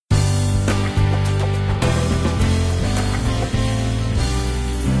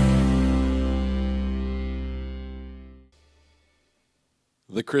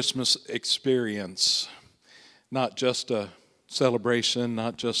the Christmas experience, not just a celebration,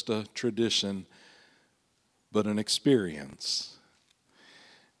 not just a tradition, but an experience.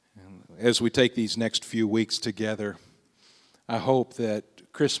 And as we take these next few weeks together, I hope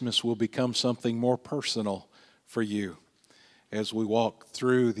that Christmas will become something more personal for you as we walk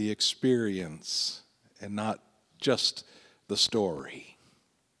through the experience and not just the story.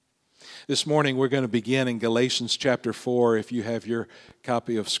 This morning we're going to begin in Galatians chapter 4. If you have your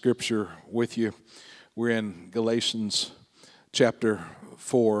copy of Scripture with you, we're in Galatians chapter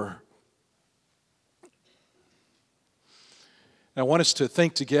 4. I want us to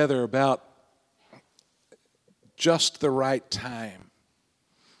think together about just the right time.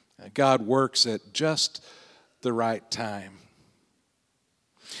 God works at just the right time.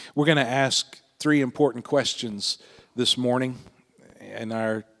 We're going to ask three important questions this morning in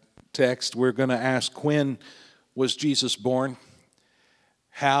our text. We're going to ask, when was Jesus born?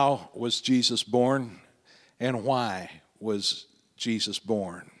 How was Jesus born? And why was Jesus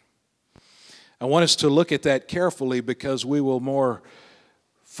born? I want us to look at that carefully because we will more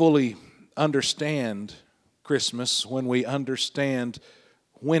fully understand Christmas when we understand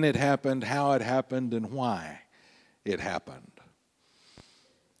when it happened, how it happened, and why it happened.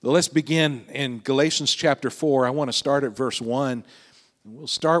 So let's begin in Galatians chapter 4. I want to start at verse 1. We'll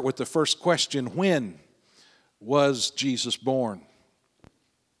start with the first question: when was Jesus born?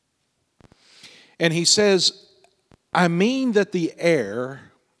 And he says, I mean that the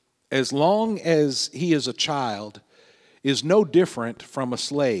heir, as long as he is a child, is no different from a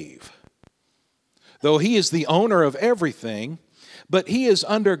slave. Though he is the owner of everything, but he is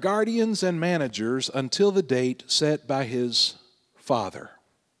under guardians and managers until the date set by his father.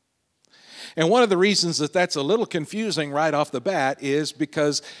 And one of the reasons that that's a little confusing right off the bat is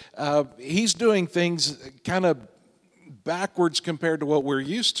because he's doing things kind of backwards compared to what we're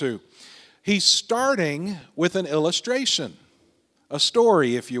used to. He's starting with an illustration, a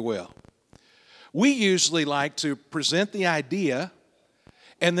story, if you will. We usually like to present the idea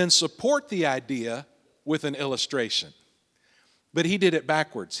and then support the idea with an illustration. But he did it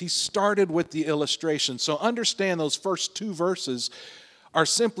backwards. He started with the illustration. So understand those first two verses are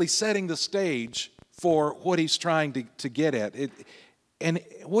simply setting the stage for what he's trying to get at. And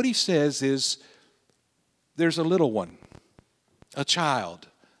what he says is, there's a little one, a child,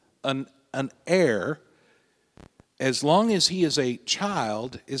 an heir. As long as he is a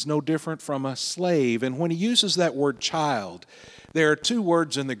child, is no different from a slave. And when he uses that word child, there are two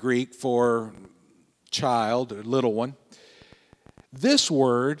words in the Greek for child, or little one. This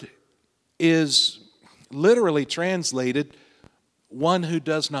word is literally translated one who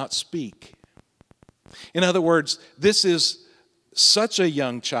does not speak. In other words, this is such a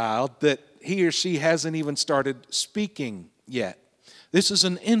young child that he or she hasn't even started speaking yet. This is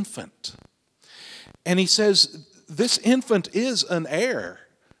an infant. And he says this infant is an heir.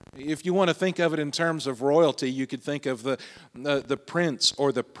 If you want to think of it in terms of royalty, you could think of the prince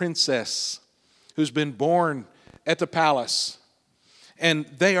or the princess who's been born at the palace, and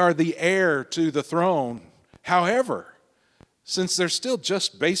they are the heir to the throne. However, since they're still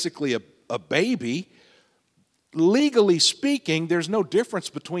just basically a baby, legally speaking, there's no difference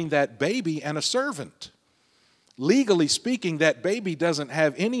between that baby and a servant. Legally speaking, that baby doesn't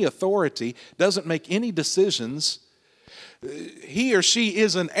have any authority, doesn't make any decisions. He or she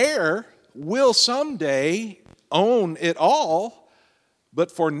is an heir, will someday own it all, but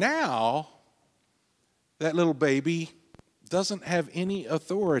for now, that little baby doesn't have any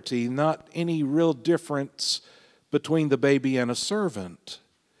authority, not any real difference between the baby and a servant.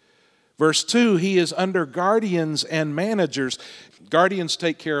 Verse 2, he is under guardians and managers. Guardians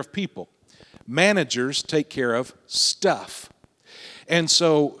take care of people. Managers take care of stuff. And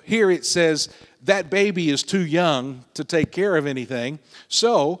so here it says that baby is too young to take care of anything.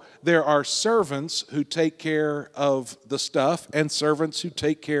 So there are servants who take care of the stuff and servants who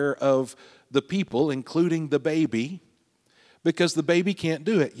take care of the people, including the baby, because the baby can't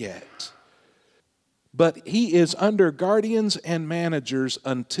do it yet. But he is under guardians and managers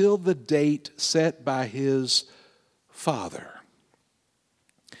until the date set by his father.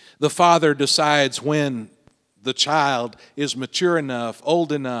 The father decides when the child is mature enough,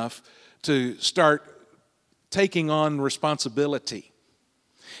 old enough to start taking on responsibility.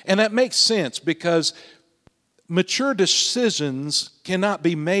 And that makes sense because mature decisions cannot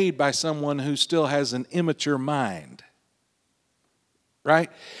be made by someone who still has an immature mind.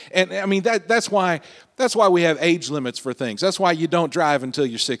 Right? And I mean, that's why we have age limits for things. That's why you don't drive until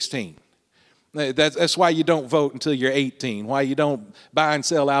you're 16. That's why you don't vote until you're 18, why you don't buy and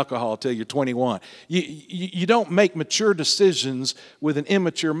sell alcohol until you're 21. You don't make mature decisions with an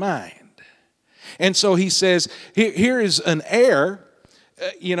immature mind. And so he says, here is an heir.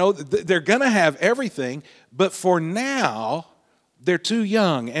 They're going to have everything, but for now, they're too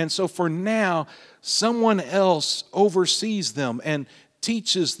young. And so for now, someone else oversees them and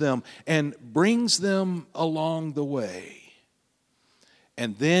teaches them and brings them along the way.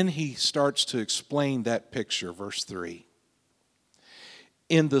 And then he starts to explain that picture, verse 3.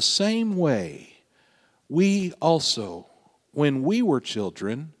 In the same way, we also, when we were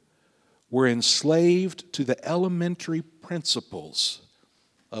children, were enslaved to the elementary principles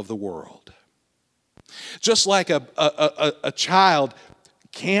of the world. Just like a child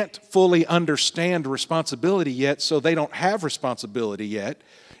can't fully understand responsibility yet, so they don't have responsibility yet,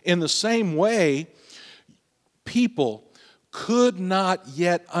 in the same way, people could not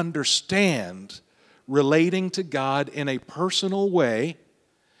yet understand relating to God in a personal way.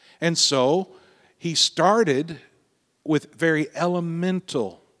 And so he started with very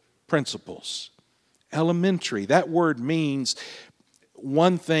elemental principles. Elementary, that word means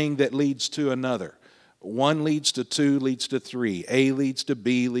one thing that leads to another. One leads to two, leads to three. A leads to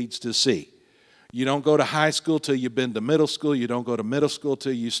B, leads to C. You don't go to high school till you've been to middle school. You don't go to middle school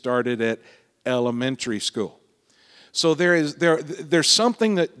till you started at elementary school. So there's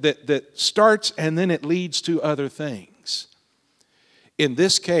something that starts and then it leads to other things. In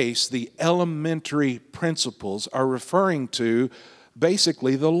this case, the elementary principles are referring to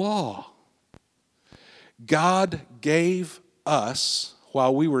basically the law. God gave us,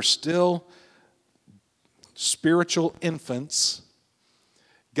 while we were still spiritual infants,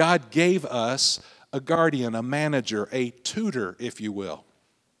 God gave us a guardian, a manager, a tutor, if you will.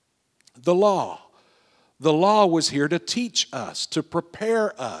 The law. The law was here to teach us, to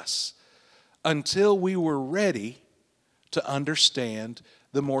prepare us until we were ready to understand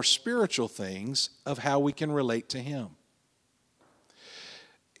the more spiritual things of how we can relate to Him.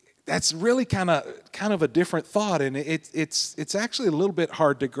 That's really kind of a different thought, and it's actually a little bit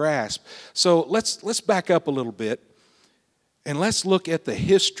hard to grasp. So let's back up a little bit, and let's look at the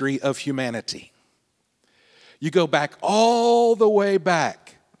history of humanity. You go back all the way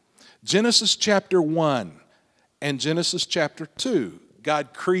back. Genesis chapter 1 and Genesis chapter 2,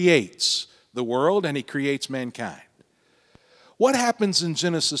 God creates the world and He creates mankind. What happens in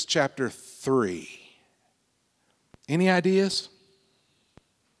Genesis chapter 3? Any ideas?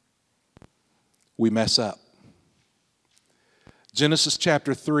 We mess up. Genesis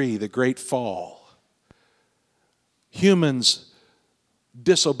chapter 3, the great fall. Humans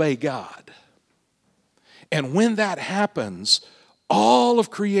disobey God. And when that happens, all of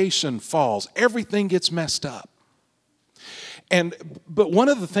creation falls. Everything gets messed up. But one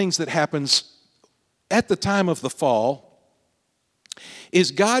of the things that happens at the time of the fall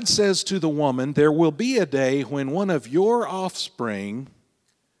is God says to the woman, there will be a day when one of your offspring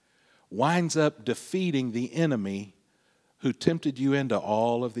winds up defeating the enemy who tempted you into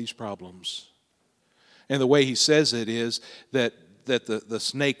all of these problems. And the way he says it is that the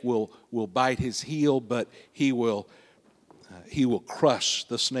snake will bite his heel, but he will crush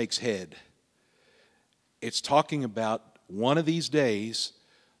the snake's head. It's talking about one of these days,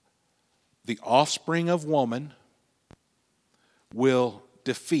 the offspring of woman will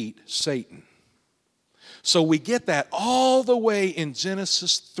defeat Satan. So we get that all the way in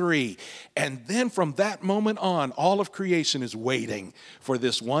Genesis 3. And then from that moment on, all of creation is waiting for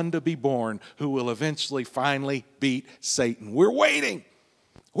this one to be born who will eventually finally beat Satan. We're waiting.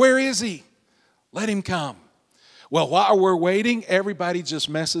 Where is he? Let him come. Well, while we're waiting, everybody just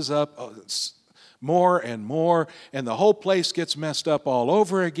messes up more and more, and the whole place gets messed up all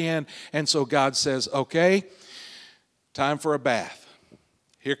over again. And so God says, okay, time for a bath.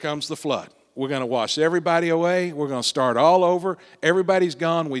 Here comes the flood. We're going to wash everybody away. We're going to start all over. Everybody's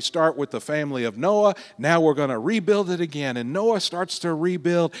gone. We start with the family of Noah. Now we're going to rebuild it again. And Noah starts to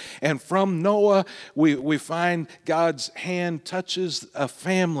rebuild. And from Noah, we find God's hand touches a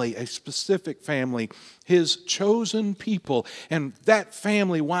family, a specific family, His chosen people. And that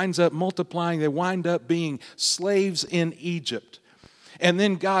family winds up multiplying. They wind up being slaves in Egypt. And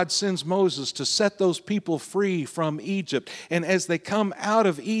then God sends Moses to set those people free from Egypt. And as they come out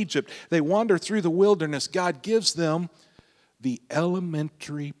of Egypt, they wander through the wilderness. God gives them the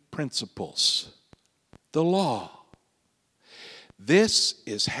elementary principles, the law. This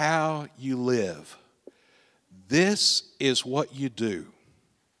is how you live. This is what you do.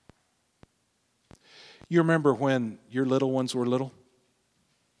 You remember when your little ones were little?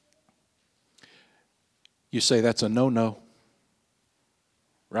 You say that's a no-no.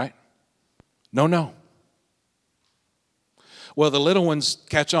 Right? No, no. Well, the little ones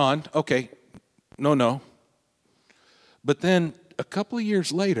catch on. Okay, no, no. But then a couple of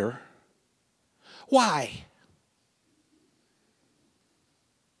years later, why?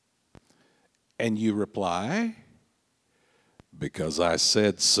 And you reply, because I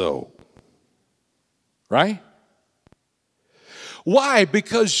said so. Right? Why?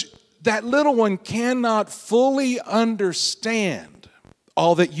 Because that little one cannot fully understand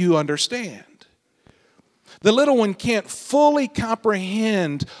all that you understand. The little one can't fully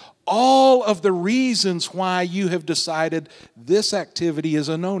comprehend all of the reasons why you have decided this activity is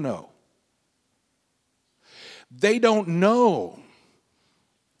a no-no. They don't know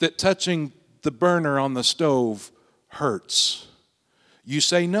that touching the burner on the stove hurts. You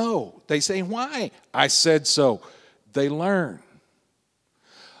say no. They say, why? I said so. They learn.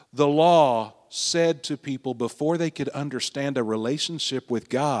 The law said to people before they could understand a relationship with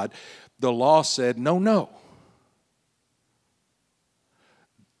God, the law said, no, no.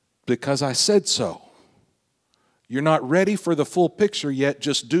 Because I said so. You're not ready for the full picture yet.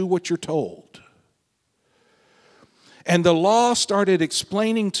 Just do what you're told. And the law started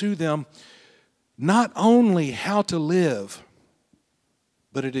explaining to them not only how to live,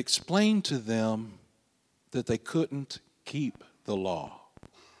 but it explained to them that they couldn't keep the law.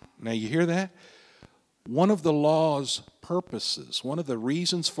 Now you hear that? One of the law's purposes, one of the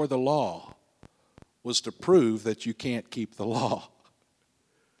reasons for the law was to prove that you can't keep the law.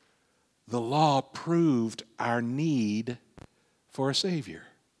 The law proved our need for a Savior.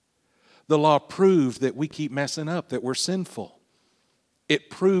 The law proved that we keep messing up, that we're sinful. It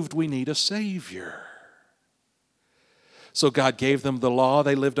proved we need a Savior. So God gave them the law.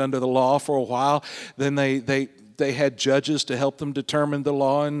 They lived under the law for a while. Then they had judges to help them determine the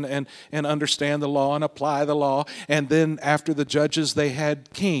law and understand the law and apply the law. And then after the judges, they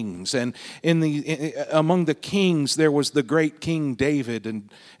had kings. And among the kings, there was the great King David.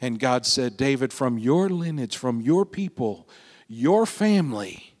 And God said, David, from your lineage, from your people, your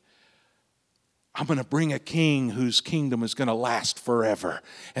family, I'm going to bring a king whose kingdom is going to last forever.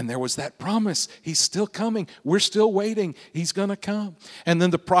 And there was that promise. He's still coming. We're still waiting. He's going to come. And then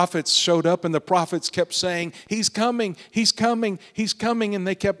the prophets showed up and the prophets kept saying, he's coming, he's coming, he's coming. And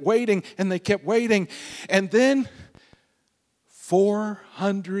they kept waiting and they kept waiting. And then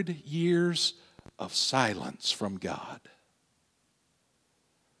 400 years of silence from God.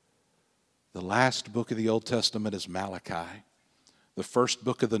 The last book of the Old Testament is Malachi. The first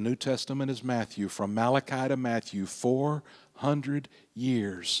book of the New Testament is Matthew. From Malachi to Matthew, 400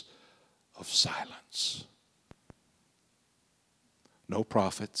 years of silence. No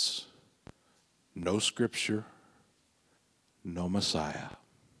prophets, no scripture, no Messiah.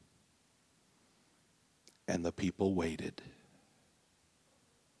 And the people waited.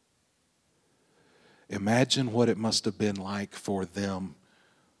 Imagine what it must have been like for them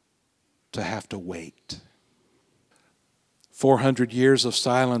to have to wait. 400 years of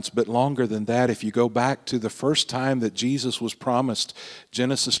silence, but longer than that. If you go back to the first time that Jesus was promised,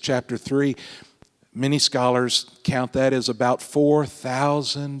 Genesis chapter 3, many scholars count that as about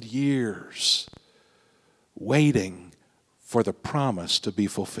 4,000 years waiting for the promise to be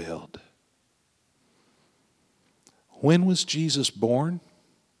fulfilled. When was Jesus born?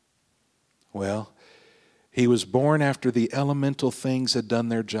 Well, he was born after the elemental things had done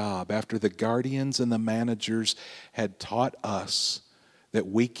their job, after the guardians and the managers had taught us that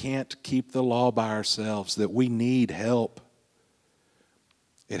we can't keep the law by ourselves, that we need help.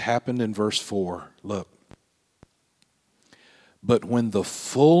 It happened in verse 4. Look. But when the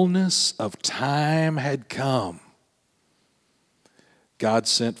fullness of time had come, God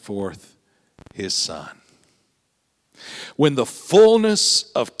sent forth his Son. When the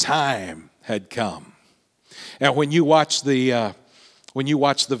fullness of time had come. Now, when you watch the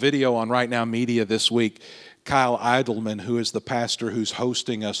video on Right Now Media this week, Kyle Idleman, who is the pastor who's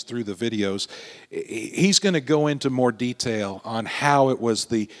hosting us through the videos, he's going to go into more detail on how it was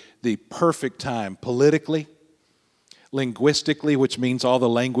the perfect time politically, linguistically, which means all the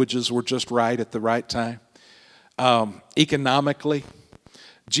languages were just right at the right time, economically,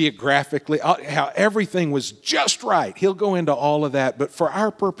 geographically, how everything was just right. He'll go into all of that, but for our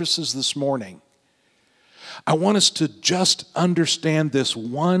purposes this morning, I want us to just understand this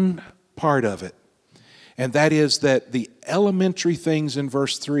one part of it, and that is that the elementary things in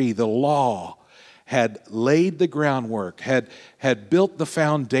verse 3, the law, had laid the groundwork, had built the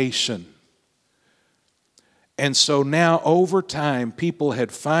foundation. And so now over time, people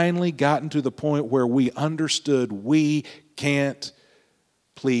had finally gotten to the point where we understood we can't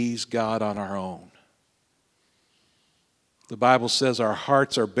please God on our own. The Bible says our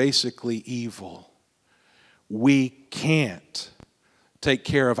hearts are basically evil. We can't take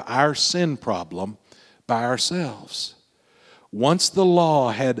care of our sin problem by ourselves. Once the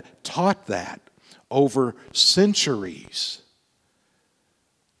law had taught that over centuries,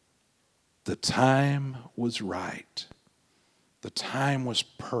 the time was right. The time was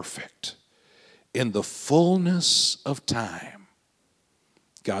perfect. In the fullness of time,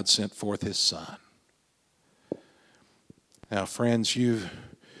 God sent forth His Son. Now, friends, you've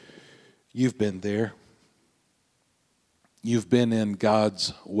been there. You've been in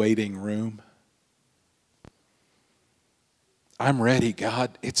God's waiting room. I'm ready,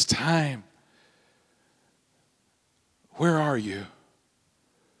 God. It's time. Where are you?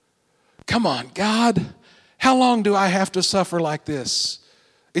 Come on, God. How long do I have to suffer like this?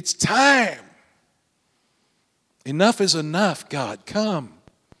 It's time. Enough is enough, God. Come.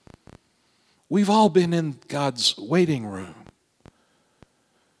 We've all been in God's waiting room.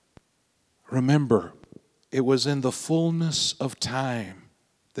 Remember, it was in the fullness of time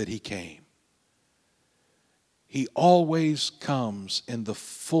that He came. He always comes in the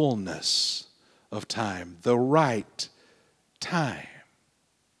fullness of time, the right time.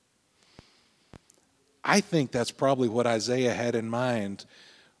 I think that's probably what Isaiah had in mind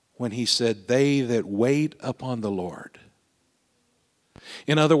when he said, "They that wait upon the Lord."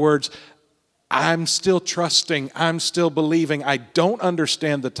 In other words, I'm still trusting, I'm still believing. I don't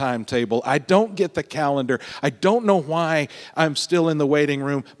understand the timetable. I don't get the calendar. I don't know why I'm still in the waiting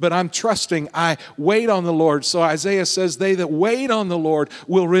room, but I'm trusting. I wait on the Lord. So Isaiah says, they that wait on the Lord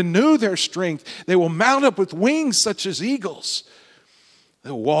will renew their strength. They will mount up with wings such as eagles.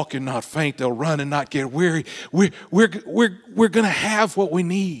 They'll walk and not faint. They'll run and not get weary. We're going to have what we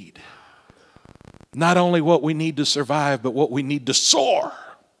need. Not only what we need to survive, but what we need to soar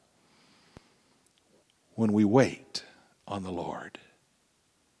when we wait on the Lord.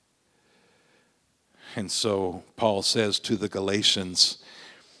 And so Paul says to the Galatians,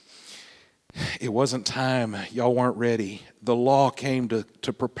 it wasn't time. Y'all weren't ready. The law came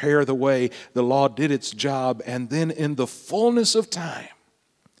to prepare the way. The law did its job. And then in the fullness of time,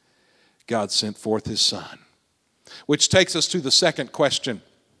 God sent forth His Son. Which takes us to the second question.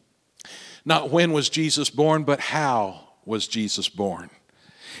 Not when was Jesus born, but how was Jesus born?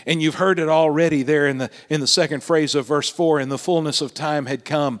 And you've heard it already there in the second phrase of verse 4. In the fullness of time had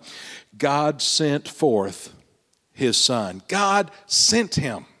come. God sent forth His Son. God sent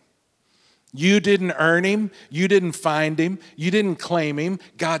Him. You didn't earn Him. You didn't find Him. You didn't claim Him.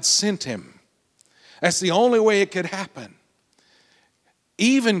 God sent Him. That's the only way it could happen.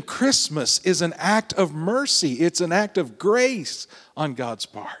 Even Christmas is an act of mercy. It's an act of grace on God's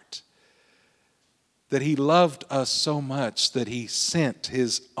part. That He loved us so much that He sent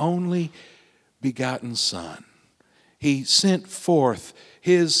His only begotten Son. He sent forth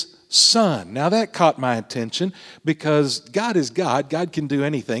His Son. Now that caught my attention because God is God. God can do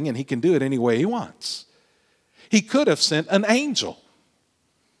anything and He can do it any way He wants. He could have sent an angel.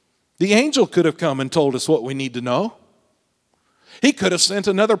 The angel could have come and told us what we need to know. He could have sent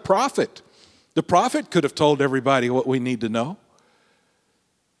another prophet. The prophet could have told everybody what we need to know.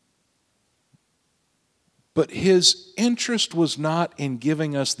 But His interest was not in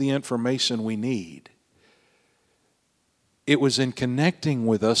giving us the information we need. It was in connecting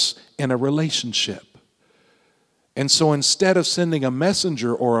with us in a relationship. And so instead of sending a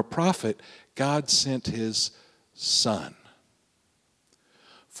messenger or a prophet, God sent His Son.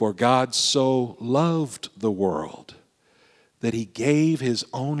 For God so loved the world that He gave His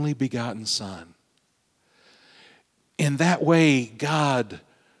only begotten Son. In that way, God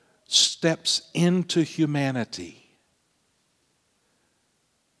steps into humanity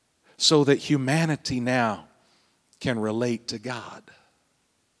so that humanity now can relate to God.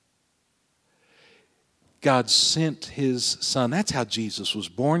 God sent His Son. That's how Jesus was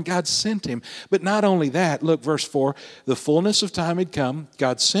born. God sent Him. But not only that, look, verse 4, the fullness of time had come.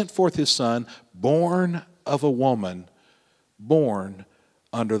 God sent forth His Son, born of a woman, born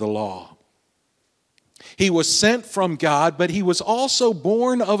under the law. He was sent from God, but He was also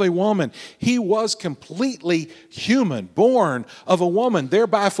born of a woman. He was completely human, born of a woman,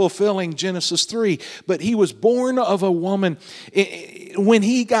 thereby fulfilling Genesis 3. But He was born of a woman. When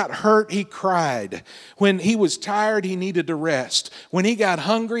He got hurt, He cried. When He was tired, He needed to rest. When He got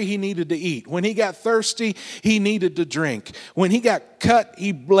hungry, He needed to eat. When He got thirsty, He needed to drink. When He got cut,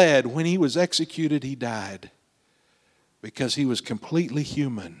 He bled. When He was executed, He died. Because He was completely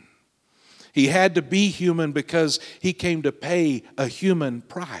human. He had to be human because He came to pay a human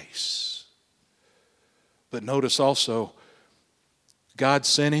price. But notice also, God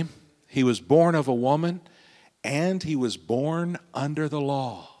sent Him. He was born of a woman, and he was born under the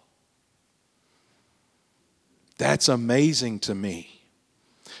law. That's amazing to me,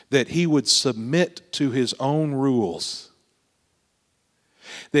 that he would submit to his own rules,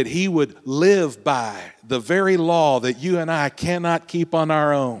 that he would live by the very law that you and I cannot keep on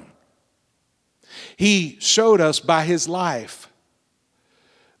our own. He showed us by his life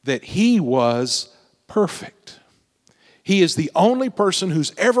that he was perfect. He is the only person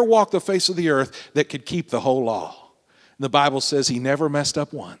who's ever walked the face of the earth that could keep the whole law. The Bible says he never messed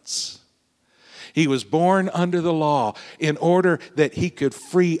up once. He was born under the law in order that he could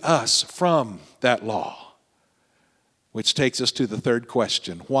free us from that law. Which takes us to the third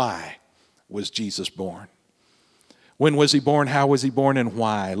question. Why was Jesus born? When was he born? How was he born? And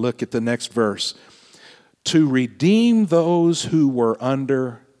why? Look at the next verse. To redeem those who were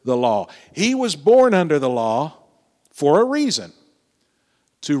under the law. He was born under the law for a reason.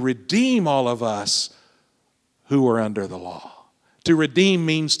 To redeem all of us who were under the law. To redeem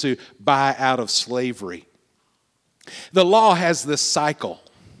means to buy out of slavery. The law has this cycle,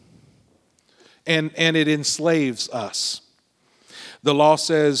 and it enslaves us. The law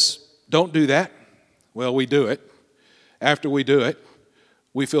says, don't do that. Well, we do it. After we do it,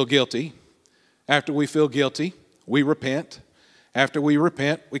 we feel guilty. After we feel guilty, we repent. After we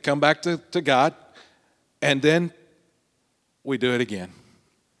repent, we come back to God, and then we do it again.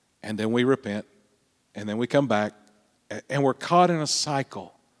 And then we repent, and then we come back. And we're caught in a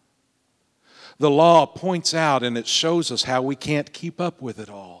cycle. The law points out and it shows us how we can't keep up with it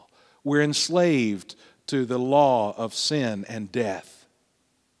all. We're enslaved to the law of sin and death.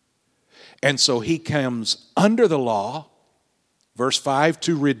 And so he comes under the law, verse 5,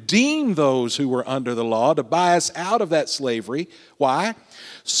 to redeem those who were under the law, to buy us out of that slavery. Why?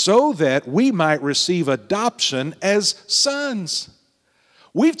 So that we might receive adoption as sons.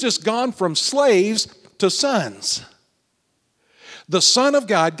 We've just gone from slaves to sons. The Son of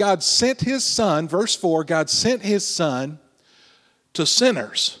God, God sent his Son, verse 4, God sent his Son to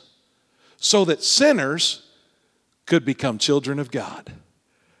sinners so that sinners could become children of God.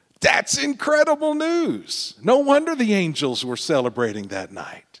 That's incredible news. No wonder the angels were celebrating that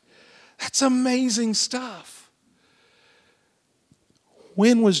night. That's amazing stuff.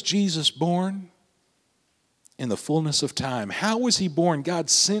 When was Jesus born? In the fullness of time. How was he born? God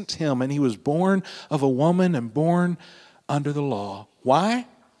sent him, and he was born of a woman and born under the law. Why?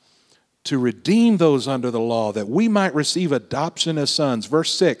 To redeem those under the law, that we might receive adoption as sons.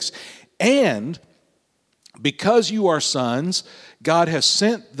 Verse 6, and because you are sons, God has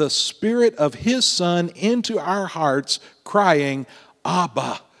sent the Spirit of his Son into our hearts, crying,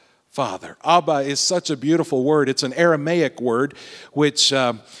 Abba, Father. Abba is such a beautiful word. It's an Aramaic word, which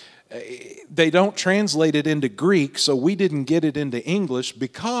they don't translate it into Greek, so we didn't get it into English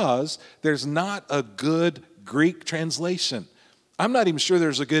because there's not a good Greek translation. I'm not even sure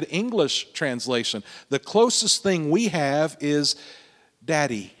there's a good English translation. The closest thing we have is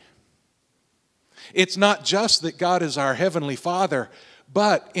daddy. It's not just that God is our heavenly Father,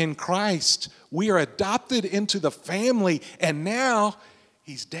 but in Christ we are adopted into the family, and now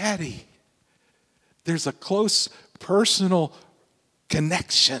he's daddy. There's a close personal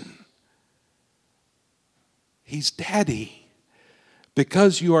connection. He's daddy.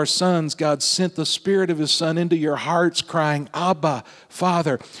 Because you are sons, God sent the Spirit of his Son into your hearts, crying, Abba,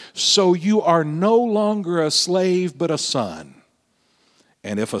 Father. So you are no longer a slave, but a son.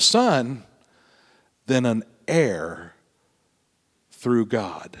 And if a son, then an heir through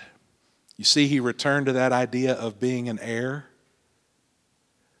God. You see, he returned to that idea of being an heir.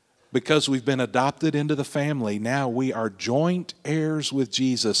 Because we've been adopted into the family, now we are joint heirs with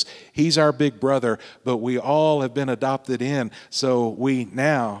Jesus. He's our big brother, but we all have been adopted in, so we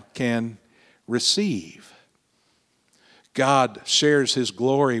now can receive. God shares his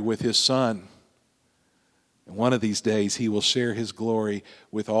glory with his Son. And one of these days, he will share his glory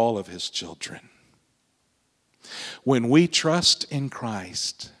with all of his children. When we trust in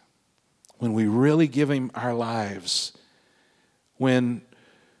Christ, when we really give him our lives, when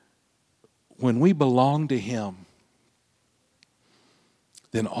we belong to him,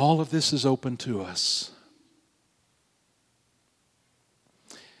 then all of this is open to us.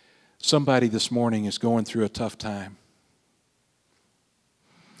 Somebody this morning is going through a tough time.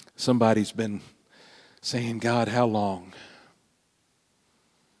 Somebody's been saying, God, how long?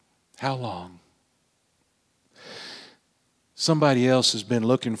 How long? Somebody else has been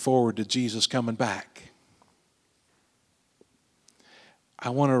looking forward to Jesus coming back. I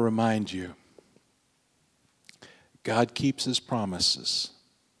want to remind you, God keeps his promises.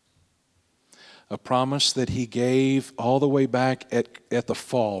 A promise that he gave all the way back at the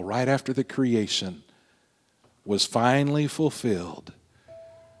fall, right after the creation, was finally fulfilled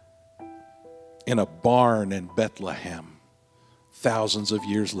in a barn in Bethlehem thousands of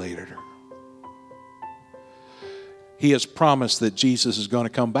years later. He has promised that Jesus is going to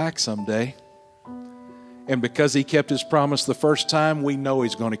come back someday. And because he kept his promise the first time, we know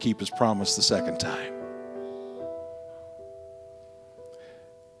he's going to keep his promise the second time.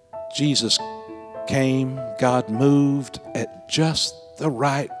 Jesus came, God moved at just the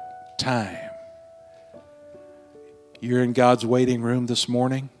right time. You're in God's waiting room this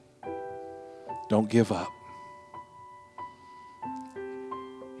morning. Don't give up.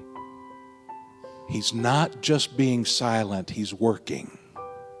 He's not just being silent, he's working.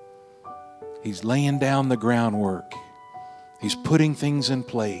 He's laying down the groundwork. He's putting things in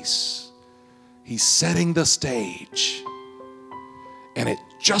place. He's setting the stage. And at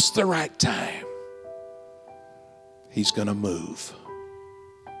just the right time, he's going to move.